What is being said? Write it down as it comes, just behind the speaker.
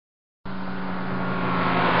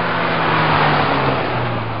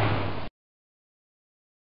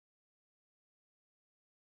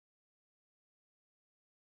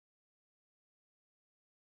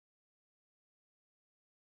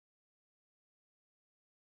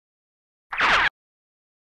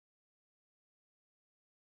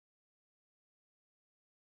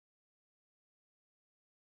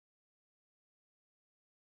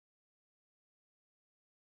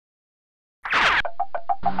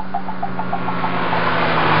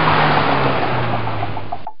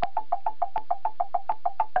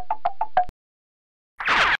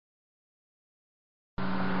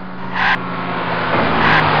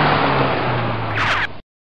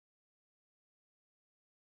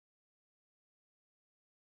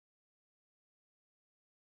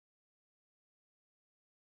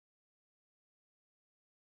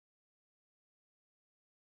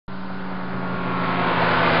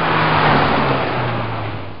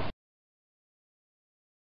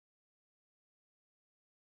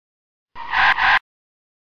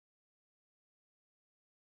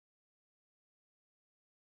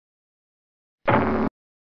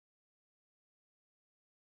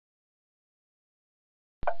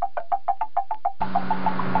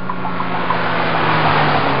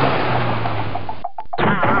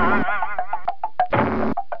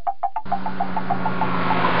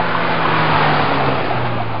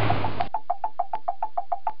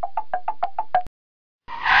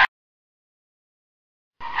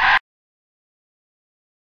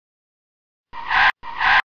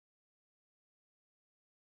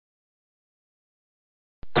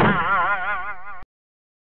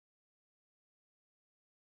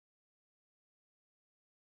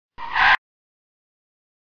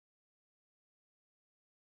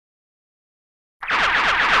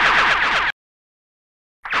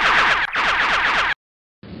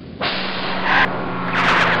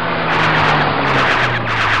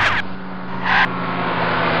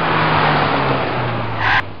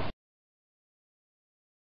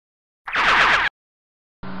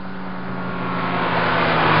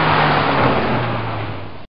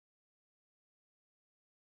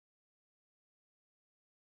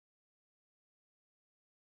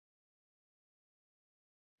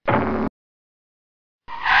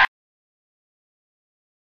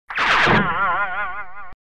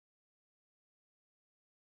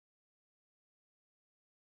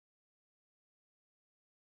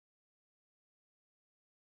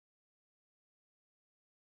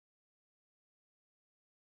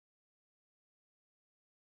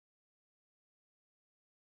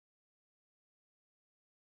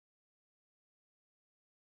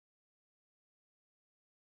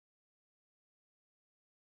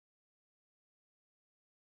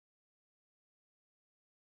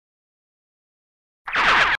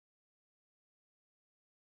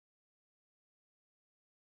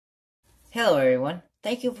Hello everyone,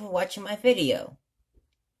 thank you for watching my video.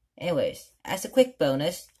 Anyways, as a quick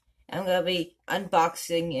bonus, I'm gonna be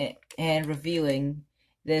unboxing it and reviewing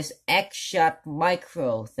this X-Shot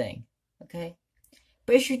Micro thing, okay?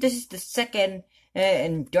 Pretty sure this is the second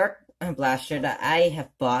dart blaster that I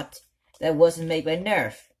have bought that wasn't made by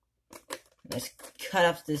Nerf. Let's cut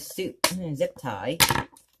off this zip tie,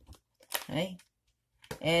 okay?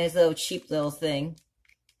 And this little cheap little thing.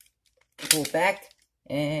 Pull back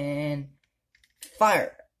and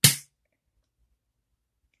fire.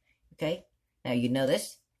 Okay, now you know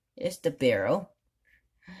this is the barrel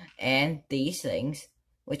and these things,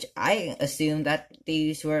 which I assumed that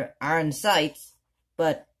these were iron sights,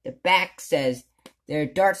 but the back says they're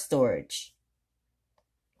dart storage.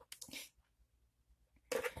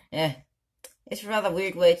 It's a rather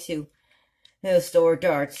weird way to store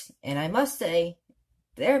darts, and I must say,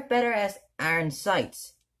 they're better as iron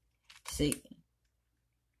sights. See?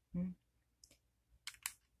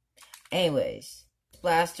 Anyways,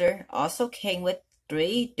 blaster also came with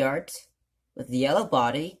 3 darts with yellow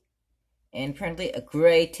body and apparently a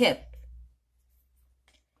gray tip.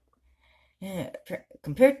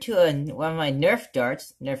 Compared to one of my Nerf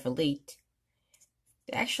darts, Nerf Elite,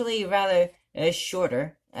 they're actually rather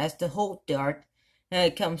shorter, as the whole dart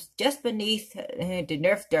comes just beneath the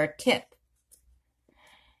Nerf dart tip.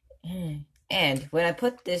 And when I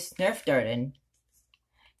put this Nerf dart in,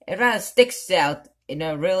 it rather sticks out in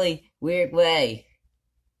a really weird way.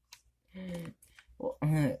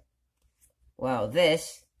 Well,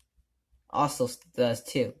 this also does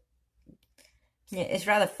too. Yeah, it's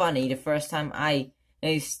rather funny the first time I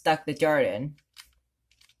stuck the dart in.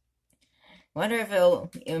 Wonder if it'll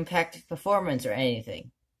impact performance or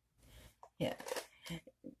anything. Yeah,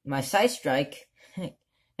 my side strike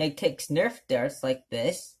it takes Nerf darts like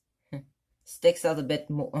this, sticks out a bit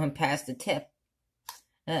more past the tip,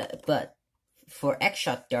 but for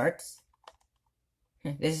X-Shot darts,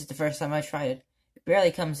 this is the first time I tried it. It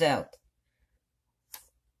barely comes out.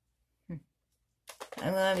 I'm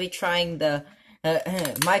gonna be trying the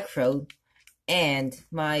micro and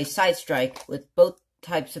my side strike with both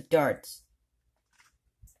types of darts.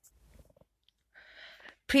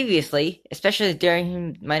 Previously, especially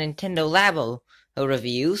during my Nintendo Labo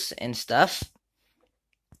reviews and stuff,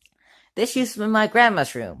 this used to be my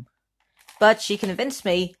grandma's room, but she convinced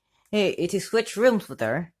me to switch rooms with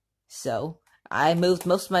her, so I moved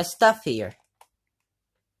most of my stuff here.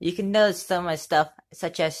 You can notice some of my stuff,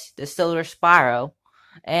 such as the Solar Spyro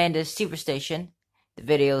and the Superstation, the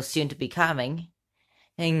video is soon to be coming,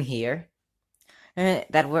 in here,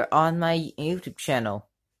 that were on my YouTube channel.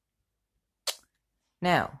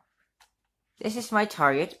 Now, this is my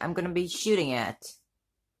target I'm going to be shooting at.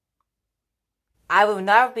 I will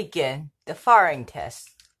now begin the firing test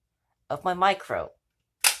of my micro.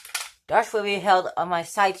 Darts will be held on my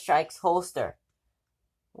side strikes holster.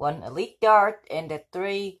 1 elite dart and the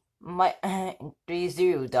 3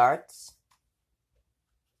 zero darts.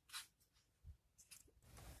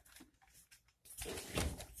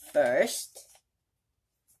 First,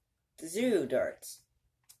 the 0 darts.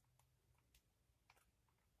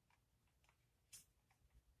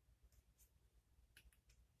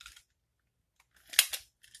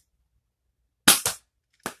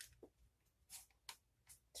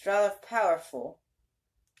 It's rather powerful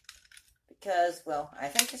because, well, I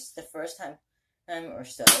think this is the first time or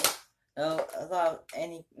so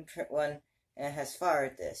anyone has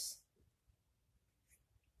fired this.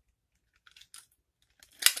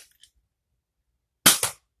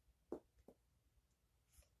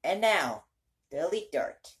 And now, the elite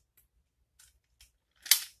dart.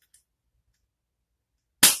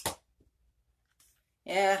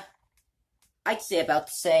 Yeah, I'd say about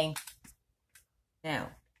the same.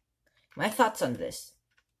 Now, my thoughts on this.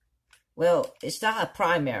 Well, it's not a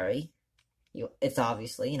primary. It's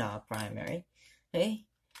obviously not a primary. Okay?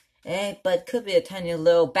 But it could be a tiny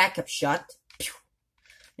little backup shot.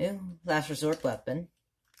 Last resort weapon.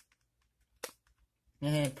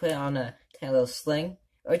 And put it on a tiny little sling.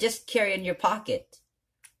 Or just carry it in your pocket.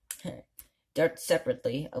 Dart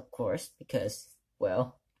separately, of course, because,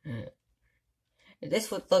 well,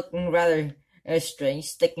 this would look rather strange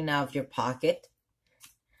sticking out of your pocket.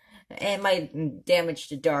 And it might damage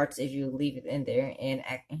the darts if you leave it in there, and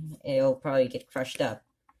it'll probably get crushed up.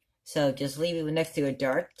 So just leave it next to a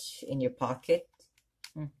dart in your pocket.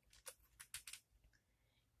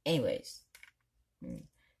 Anyways,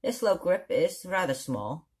 this low grip is rather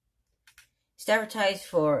small. It's advertised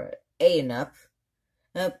for 8 and up,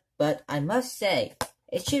 but I must say,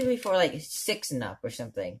 it should be for like 6 and up or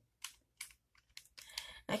something.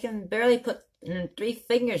 I can barely put 3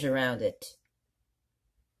 fingers around it.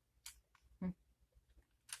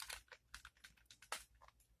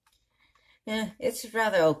 It's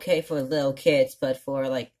rather okay for little kids, but for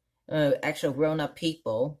like actual grown-up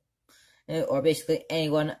people, or basically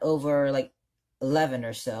anyone over like 11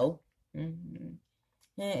 or so,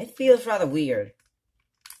 it feels rather weird.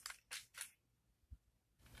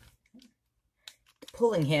 The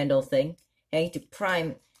pulling handle thing, having to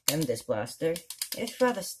prime this blaster, it's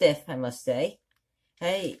rather stiff, I must say.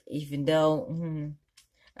 Hey, even though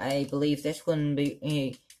I believe this wouldn't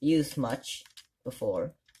be used much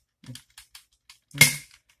before.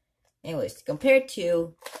 Anyways, compared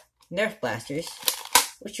to Nerf blasters,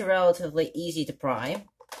 which are relatively easy to prime,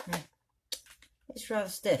 it's rather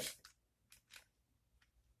stiff.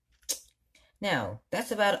 Now,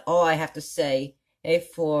 that's about all I have to say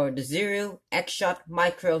for the Zuru X-Shot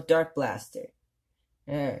Micro Dart Blaster.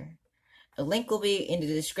 A link will be in the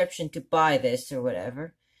description to buy this or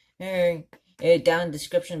whatever, down in the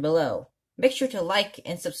description below. Make sure to like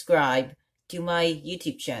and subscribe to my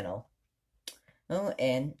YouTube channel. Oh,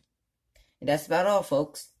 and that's about all,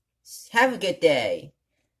 folks. Have a good day.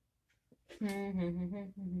 Do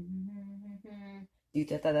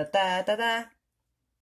da da da da da da.